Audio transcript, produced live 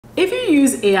If you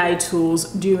use AI tools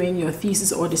during your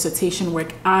thesis or dissertation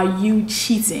work, are you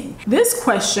cheating? This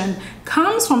question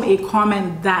comes from a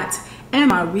comment that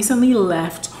Emma recently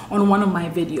left on one of my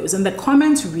videos, and the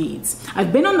comment reads,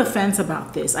 "I've been on the fence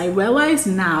about this. I realize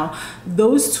now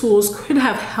those tools could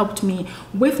have helped me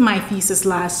with my thesis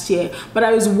last year, but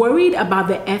I was worried about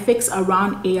the ethics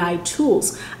around AI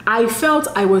tools. I felt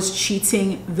I was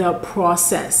cheating the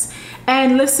process."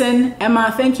 And listen,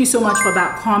 Emma, thank you so much for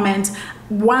that comment.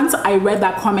 Once I read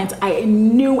that comment, I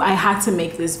knew I had to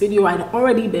make this video. I'd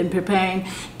already been preparing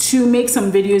to make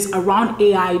some videos around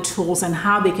AI tools and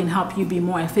how they can help you be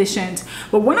more efficient.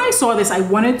 But when I saw this, I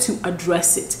wanted to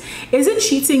address it. Is it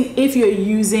cheating if you're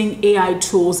using AI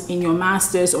tools in your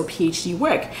master's or PhD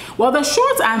work? Well, the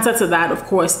short answer to that, of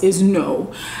course, is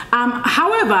no.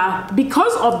 However,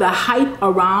 because of the hype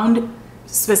around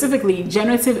specifically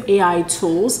generative AI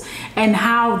tools and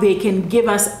how they can give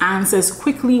us answers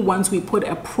quickly once we put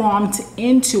a prompt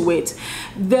into it,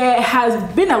 there has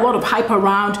been a lot of hype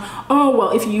around, oh,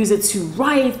 well, if you use it to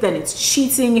write, then it's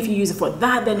cheating. If you use it for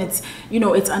that, then it's,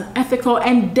 it's unethical.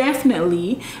 And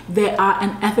definitely there are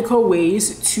unethical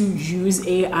ways to use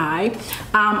AI.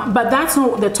 But that's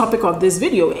not the topic of this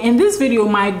video. In this video,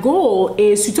 my goal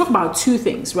is to talk about two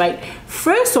things, right?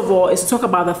 First of all, is to talk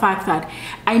about the fact that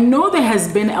I know there has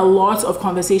been a lot of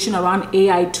conversation around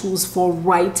AI tools for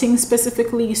writing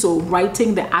specifically, so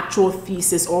writing the actual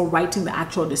thesis or writing the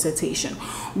actual dissertation,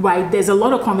 right? There's a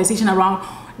lot of conversation around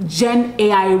Gen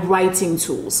AI writing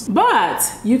tools, but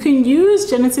you can use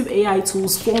generative AI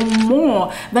tools for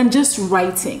more than just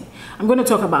writing. I'm going to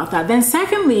talk about that. Then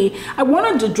secondly, I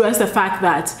want to address the fact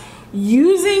that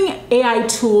using AI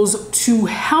tools to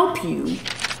help you,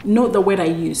 note the word I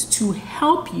use, to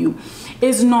help you,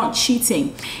 is not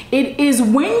cheating. It is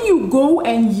when you go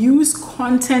and use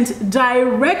content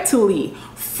directly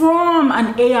from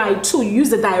an AI tool, you use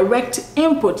the direct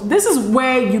input. This is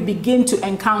where you begin to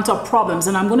encounter problems,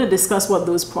 and I'm going to discuss what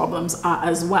those problems are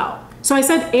as well. So I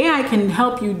said AI can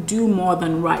help you do more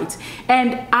than write.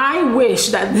 And I wish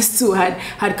that this tool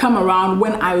had come around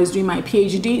when I was doing my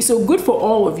PhD. So good for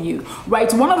all of you,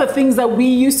 right? One of the things that we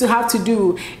used to have to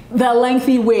do the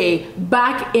lengthy way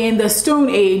back in the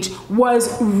Stone Age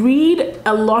was read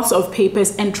a lot of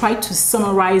papers and try to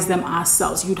summarize them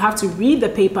ourselves. You'd have to read the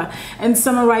paper and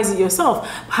summarize it yourself.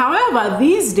 However,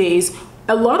 these days,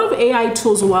 a lot of AI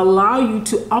tools will allow you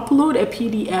to upload a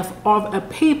PDF of a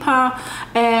paper,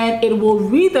 and it will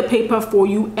read the paper for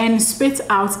you and spit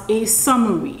out a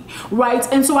summary, right?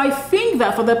 And so I think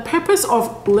that for the purpose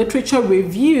of literature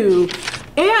review,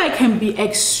 AI can be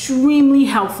extremely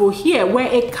helpful here, where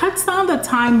it cuts down the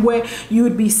time where you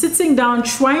would be sitting down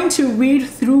trying to read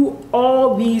through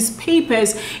all these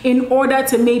papers in order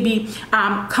to maybe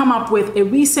come up with a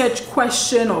research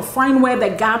question or find where the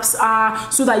gaps are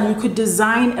so that you could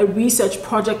design a research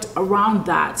project around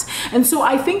that. And so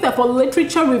I think that for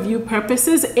literature review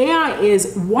purposes, AI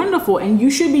is wonderful, and you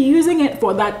should be using it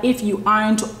for that if you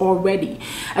aren't already.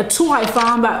 A tool I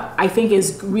found that I think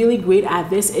is really great at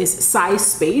this is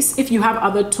SciSpace. If you have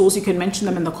other tools, you can mention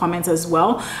them in the comments as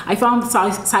well. I found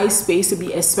SciSpace to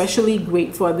be especially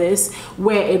great for this,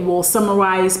 where it will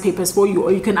summarize papers for you,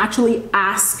 or you can actually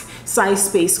ask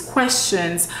SciSpace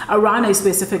questions around a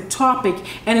specific topic,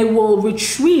 and it will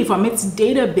retrieve from its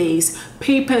database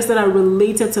papers that are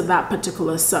related to that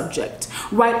particular subject,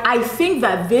 right? I think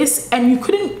that this, and you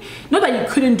couldn't, not that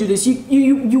you couldn't do this,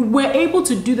 you were able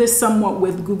to do this somewhat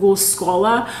with Google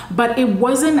Scholar, but it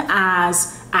wasn't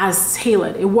as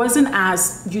tailored. It wasn't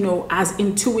as, as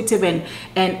intuitive and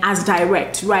as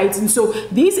direct, right? And so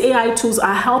these AI tools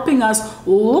are helping us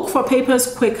look for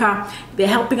papers quicker. They're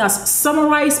helping us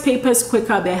summarize papers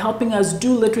quicker. They're helping us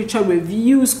do literature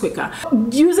reviews quicker.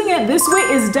 Using it this way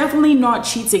is definitely not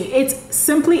cheating. It's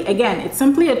simply, again, it's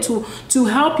simply a tool to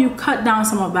help you cut down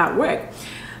some of that work.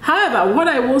 However, what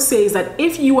I will say is that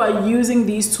if you are using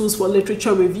these tools for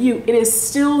literature review, it is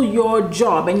still your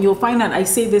job, and you'll find that I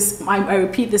say this, I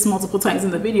repeat this multiple times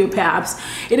in the video perhaps,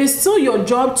 it is still your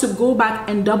job to go back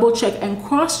and double check and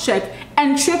cross check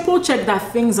and triple check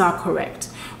that things are correct,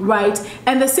 right?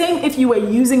 And the same if you were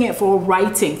using it for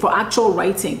writing, for actual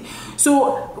writing.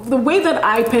 So the way that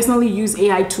I personally use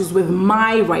AI tools with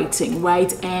my writing,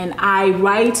 right? And I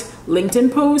write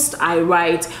LinkedIn posts, I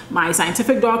write my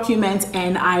scientific documents,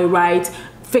 and I write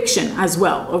fiction as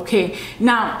well, okay?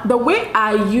 Now, the way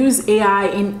I use AI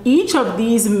in each of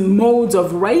these modes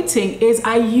of writing is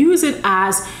I use it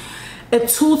as a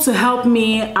tool to help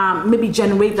me maybe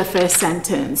generate the first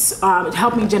sentence,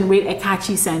 help me generate a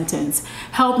catchy sentence,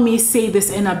 help me say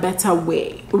this in a better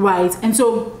way, right? And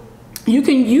so you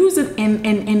can use it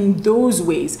in those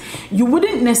ways. You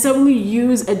wouldn't necessarily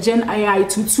use a Gen AI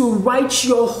to write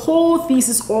your whole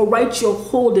thesis or write your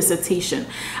whole dissertation.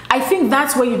 I think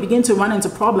that's where you begin to run into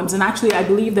problems. And actually, I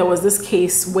believe there was this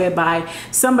case whereby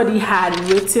somebody had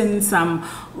written some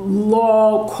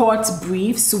law court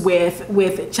briefs with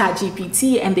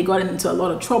ChatGPT, and they got into a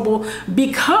lot of trouble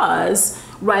because,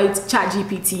 right,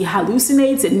 ChatGPT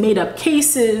hallucinates and made up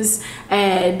cases,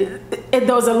 and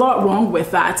there was a lot wrong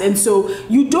with that. And so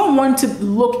you don't want to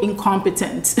look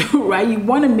incompetent, right? You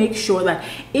want to make sure that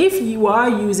if you are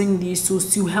using these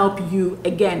tools to help you,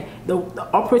 again, the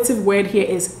operative word here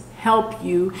is help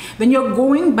you, then you're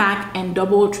going back and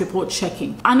double, triple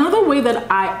checking. Another way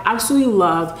that I absolutely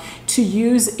love to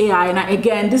use AI, and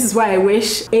again, this is why I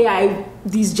wish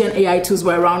these Gen AI tools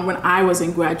were around when I was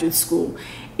in graduate school,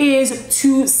 is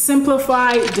to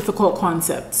simplify difficult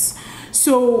concepts.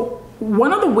 So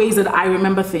one of the ways that I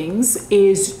remember things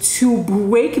is to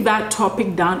break that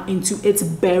topic down into its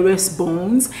barest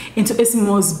bones, into its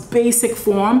most basic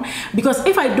form. Because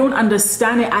if I don't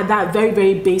understand it at that very,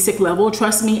 very basic level,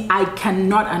 trust me, I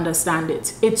cannot understand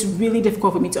it. It's really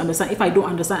difficult for me to understand if I don't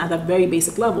understand at that very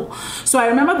basic level. So I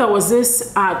remember there was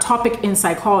this topic in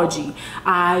psychology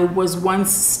I was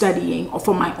once studying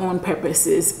for my own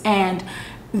purposes, and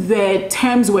the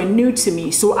terms were new to me.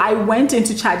 So I went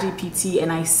into ChatGPT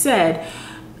and I said,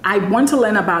 I want to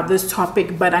learn about this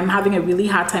topic, but I'm having a really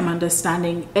hard time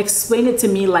understanding. Explain it to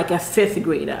me like a 5th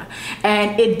grader.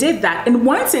 And it did that. And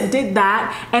once it did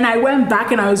that, and I went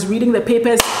back and I was reading the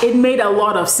papers, it made a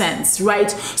lot of sense,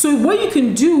 right? So what you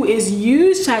can do is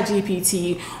use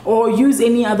ChatGPT or use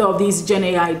any other of these Gen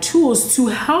AI tools to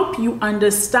help you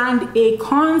understand a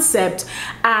concept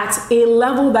at a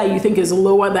level that you think is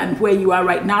lower than where you are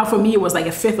right now. For me, it was like a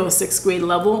 5th or 6th grade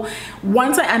level.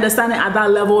 Once I understand it at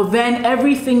that level, then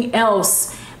everything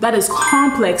else that is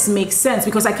complex makes sense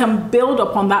because I can build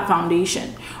upon that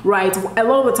foundation, right? A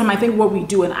lot of the time, I think what we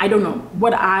do, and I don't know,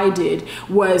 what I did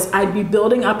was I'd be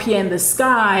building up here in the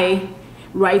sky,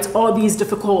 right? All these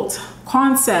difficult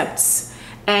concepts,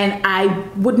 and I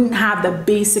wouldn't have the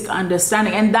basic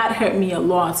understanding, and that hurt me a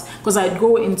lot because I'd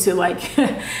go into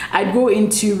I'd go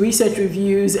into research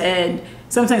reviews, and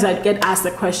sometimes I'd get asked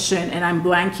a question and I'm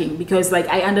blanking because like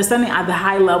I understand it at the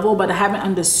high level, but I haven't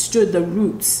understood the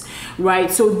roots, right?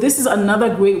 So this is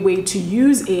another great way to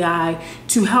use AI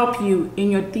to help you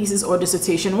in your thesis or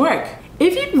dissertation work.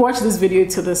 If you've watched this video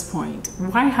to this point,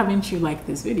 why haven't you liked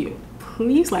this video?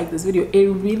 Please like this video. It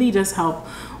really does help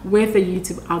with the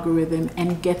YouTube algorithm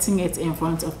and getting it in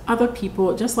front of other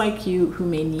people just like you who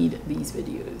may need these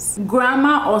videos.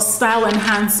 Grammar or style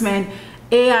enhancement.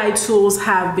 AI tools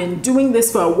have been doing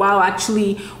this for a while.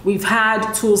 Actually, we've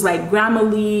had tools like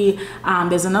Grammarly.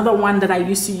 There's another one that I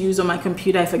used to use on my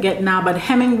computer, I forget now, but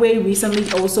Hemingway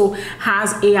recently also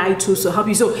has AI tools to help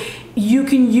you. So you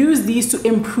can use these to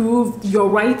improve your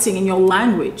writing and your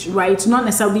language, right? Not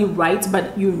necessarily write,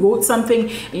 but you wrote something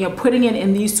and you're putting it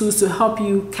in these tools to help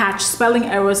you catch spelling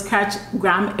errors, catch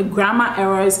grammar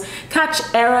errors, catch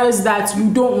errors that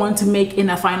you don't want to make in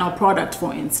a final product,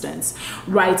 for instance,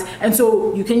 right? And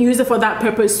so you can use it for that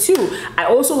purpose too. I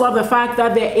also love the fact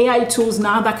that there are AI tools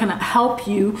now that can help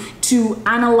you to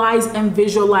analyze and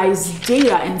visualize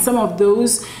data, and some of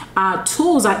those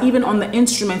tools are even on the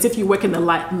instruments. If you work in the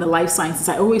life sciences,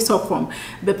 I always talk from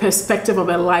the perspective of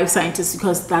a life scientist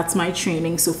because that's my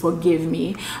training, so forgive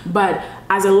me. But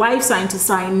as a life scientist,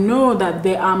 I know that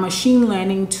there are machine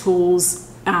learning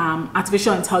tools,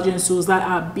 artificial intelligence tools that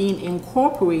are being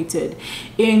incorporated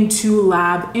into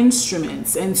lab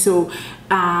instruments. And so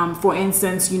for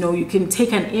instance, you know, you can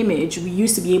take an image. We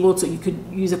used to be able to, you could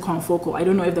use a confocal. I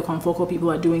don't know if the confocal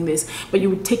people are doing this, but you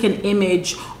would take an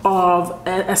image of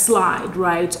a slide,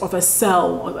 right, of a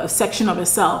cell, of a section of a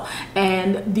cell,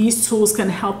 and these tools can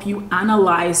help you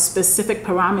analyze specific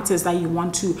parameters that you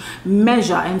want to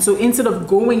measure. And so instead of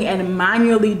going and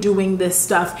manually doing this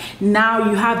stuff, now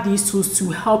you have these tools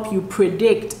to help you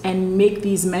predict and make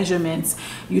these measurements,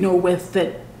 you know, with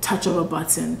the touch of a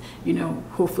button, you know,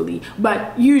 hopefully,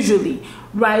 but usually,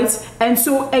 right? And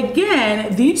so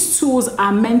again, these tools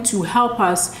are meant to help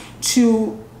us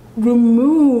to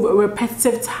remove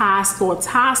repetitive tasks or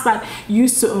tasks that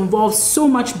used to involve so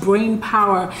much brain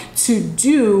power to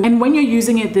do. And when you're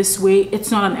using it this way, it's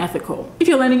not unethical. If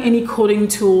you're learning any coding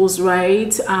tools,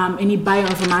 right, any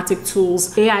bioinformatic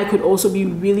tools, AI could also be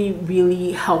really,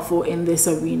 really helpful in this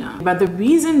arena. But the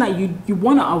reason that you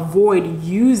want to avoid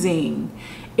using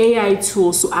AI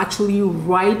tools to actually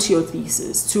write your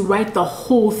thesis, to write the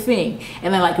whole thing,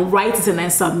 and then like write it and then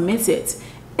submit it,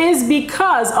 is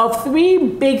because of three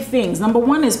big things. Number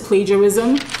one is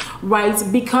plagiarism, right?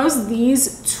 Because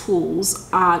these tools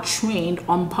are trained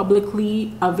on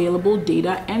publicly available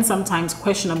data, and sometimes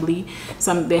questionably,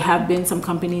 there have been some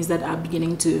companies that are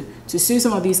beginning to sue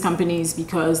some of these companies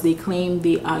because they claim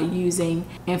they are using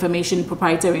information,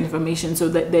 proprietary information. So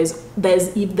that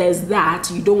if there's that,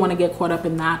 you don't want to get caught up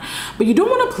in that, but you don't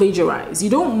want to plagiarize. You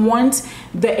don't want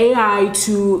the AI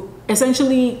to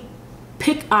essentially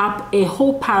pick up a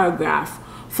whole paragraph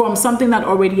from something that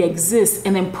already exists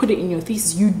and then put it in your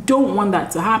thesis. You don't want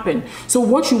that to happen. So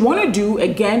what you want to do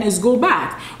again is go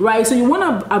back, right? So you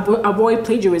want to avoid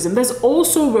plagiarism. There's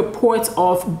also reports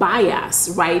of bias,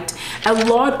 right? A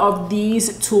lot of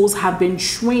these tools have been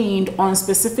trained on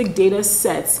specific data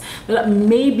sets that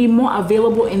may be more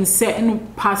available in certain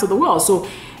parts of the world. So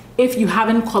if you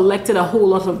haven't collected a whole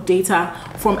lot of data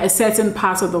from a certain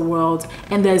part of the world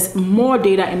and there's more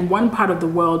data in one part of the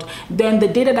world, then the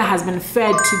data that has been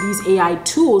fed to these AI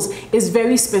tools is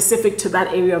very specific to that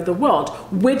area of the world,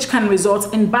 which can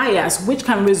result in bias, which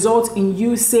can result in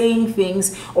you saying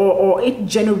things or it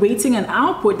generating an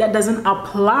output that doesn't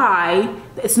apply.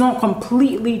 It's not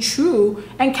completely true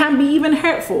and can be even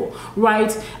hurtful,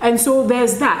 right? And so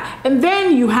there's that. And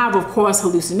then you have, of course,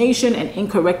 hallucination and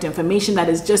incorrect information that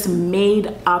is just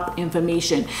made up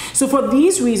information. So for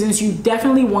these reasons, you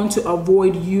definitely want to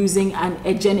avoid using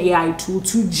a Gen AI tool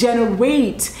to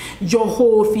generate your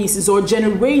whole thesis or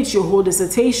generate your whole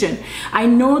dissertation. I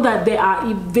know that there are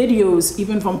videos,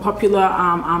 even from popular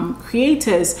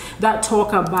creators, that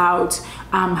talk about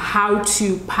how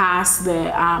to pass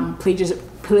the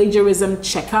plagiarism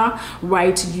checker,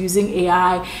 right, using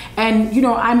AI. And you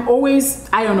know, I'm always,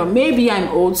 I don't know, maybe I'm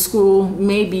old school,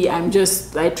 maybe I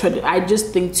just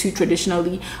think too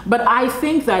traditionally, but I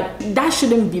think that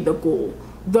shouldn't be the goal.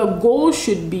 The goal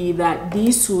should be that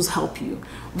these tools help you,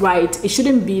 right? It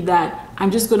shouldn't be that I'm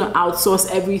just going to outsource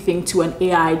everything to an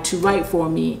AI to write for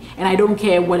me and I don't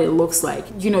care what it looks like.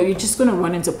 You know, you're just going to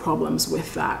run into problems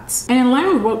with that. And in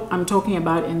line with what I'm talking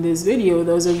about in this video,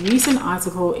 there was a recent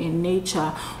article in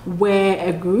Nature where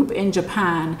a group in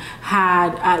Japan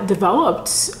had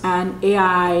developed an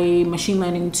AI machine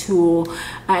learning tool.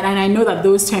 And I know that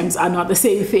those terms are not the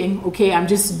same thing, okay? I'm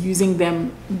just using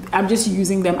them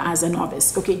as a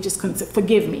novice, okay? Just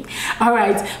forgive me. All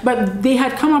right, but they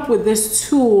had come up with this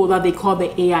tool that they call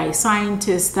the AI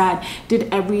scientist that did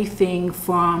everything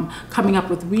from coming up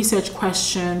with research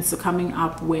questions to coming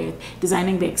up with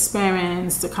designing the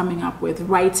experiments to coming up with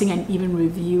writing and even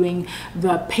reviewing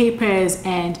the papers.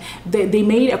 And they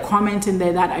made a comment in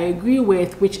there that I agree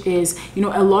with, which is, you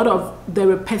know, a lot of the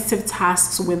repetitive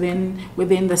tasks within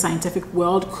the scientific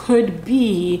world could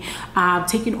be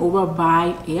taken over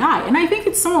by AI. And I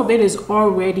think some of it is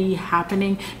already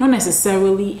happening, not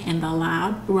necessarily in the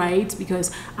lab, right?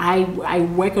 Because I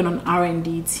work on an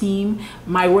R&D team.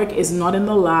 My work is not in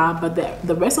the lab, but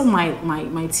the rest of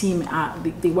my team,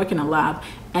 they work in a lab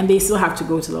and they still have to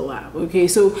go to the lab, okay?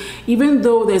 So even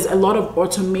though there's a lot of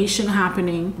automation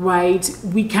happening, right,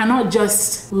 we cannot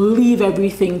just leave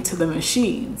everything to the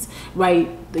machines, right?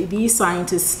 These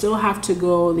scientists still have to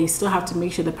go, they still have to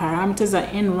make sure the parameters are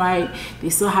in right, they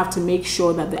still have to make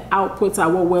sure that the outputs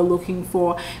are what we're looking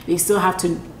for, they still have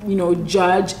to, you know,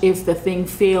 judge if the thing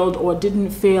failed or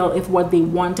didn't fail, if what they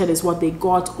wanted is what they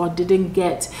got or didn't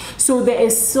get. So there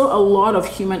is still a lot of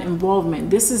human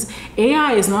involvement.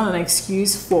 AI is not an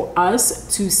excuse for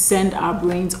us to send our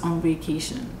brains on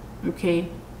vacation, okay?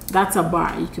 That's a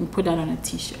bar, you can put that on a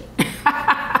t-shirt.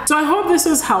 So I hope this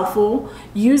was helpful.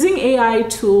 Using AI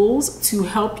tools to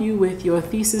help you with your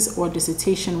thesis or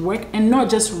dissertation work, and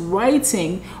not just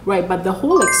writing, right, but the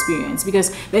whole experience,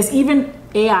 because there's even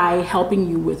AI helping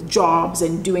you with jobs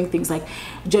and doing things like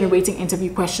generating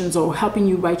interview questions or helping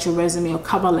you write your resume or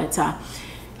cover letter.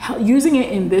 Using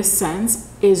it in this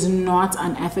sense is not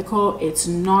unethical, it's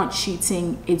not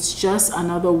cheating, it's just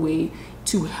another way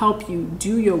to help you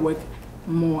do your work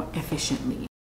more efficiently.